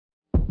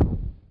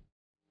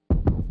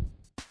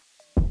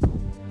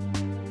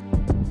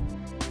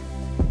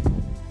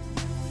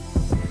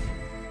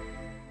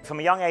from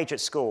a young age at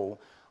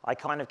school, I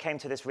kind of came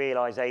to this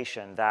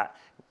realization that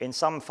in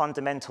some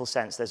fundamental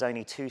sense, there's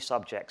only two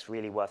subjects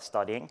really worth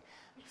studying,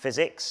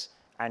 physics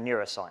and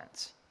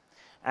neuroscience.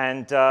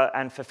 And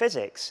for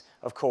physics,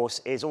 of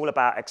course, is all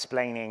about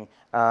explaining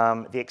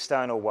the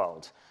external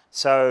world.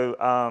 So,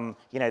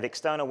 the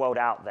external world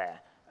out there,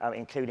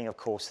 including, of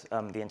course,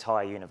 the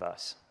entire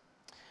universe.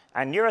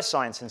 And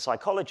neuroscience and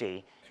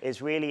psychology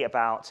is really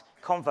about,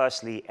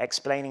 conversely,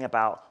 explaining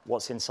about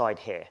what's inside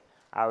here,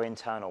 our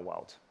internal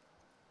world.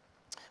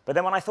 But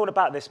then when I thought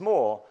about this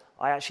more,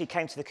 I actually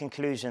came to the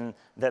conclusion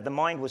that the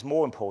mind was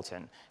more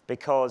important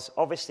because,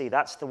 obviously,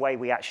 that's the way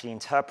we actually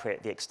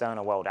interpret the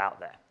external world out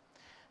there.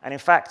 And in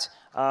fact,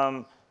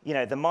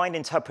 the mind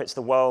interprets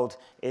the world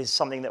is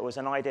something that was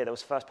an idea that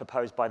was first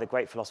proposed by the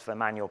great philosopher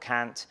Immanuel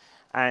Kant.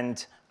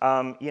 And,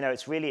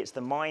 it's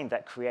the mind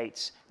that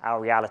creates our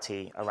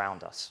reality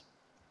around us.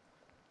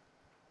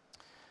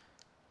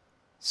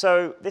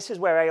 So this is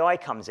where AI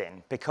comes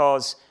in,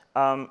 because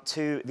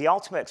to the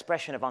ultimate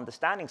expression of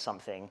understanding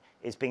something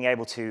is being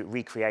able to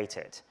recreate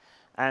it.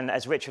 And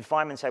as Richard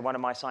Feynman said, one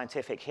of my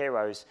scientific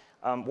heroes,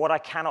 what I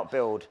cannot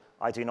build,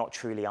 I do not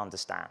truly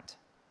understand.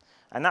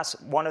 And that's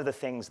one of the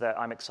things that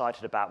I'm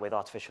excited about with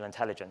artificial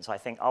intelligence. I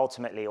think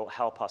ultimately it will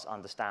help us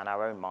understand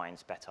our own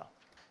minds better.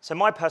 So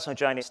my personal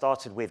journey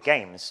started with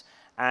games,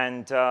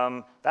 and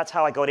that's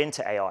how I got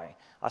into AI.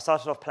 I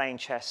started off playing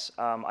chess.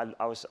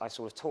 I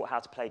sort of taught how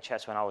to play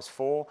chess when I was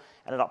 4,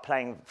 ended up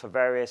playing for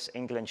various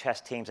England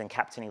chess teams and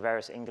captaining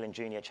various England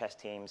junior chess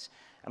teams.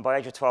 And by the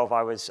age of 12,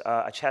 I was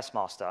a chess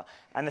master.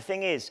 And the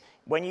thing is,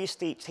 when you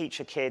teach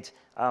a kid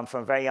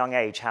from a very young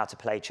age how to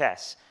play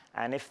chess,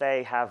 and if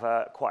they have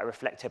quite a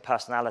reflective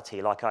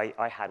personality like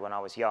I had when I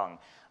was young,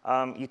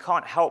 you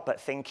can't help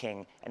but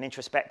thinking and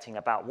introspecting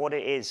about what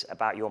it is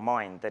about your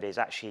mind that is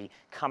actually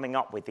coming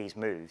up with these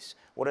moves.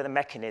 What are the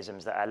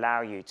mechanisms that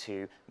allow you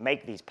to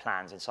make these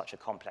plans in such a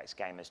complex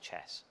game as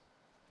chess?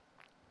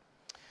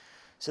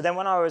 So then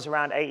when I was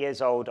around 8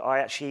 years old, I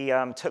actually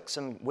took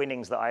some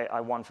winnings that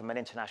I won from an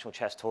international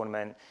chess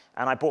tournament,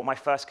 and I bought my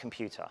first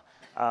computer,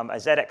 a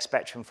ZX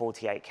Spectrum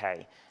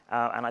 48K,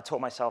 and I taught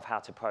myself how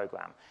to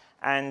program.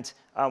 And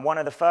one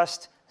of the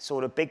first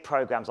sort of big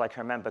programs I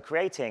can remember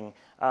creating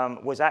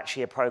was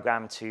actually a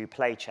program to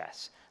play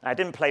chess. And I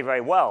didn't play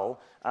very well,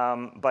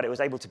 but it was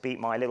able to beat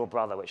my little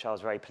brother, which I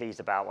was very pleased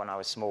about when I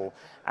was small.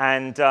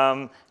 And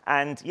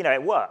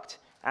it worked.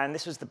 And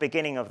this was the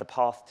beginning of the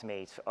path to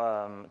me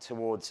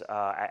towards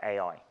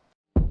AI.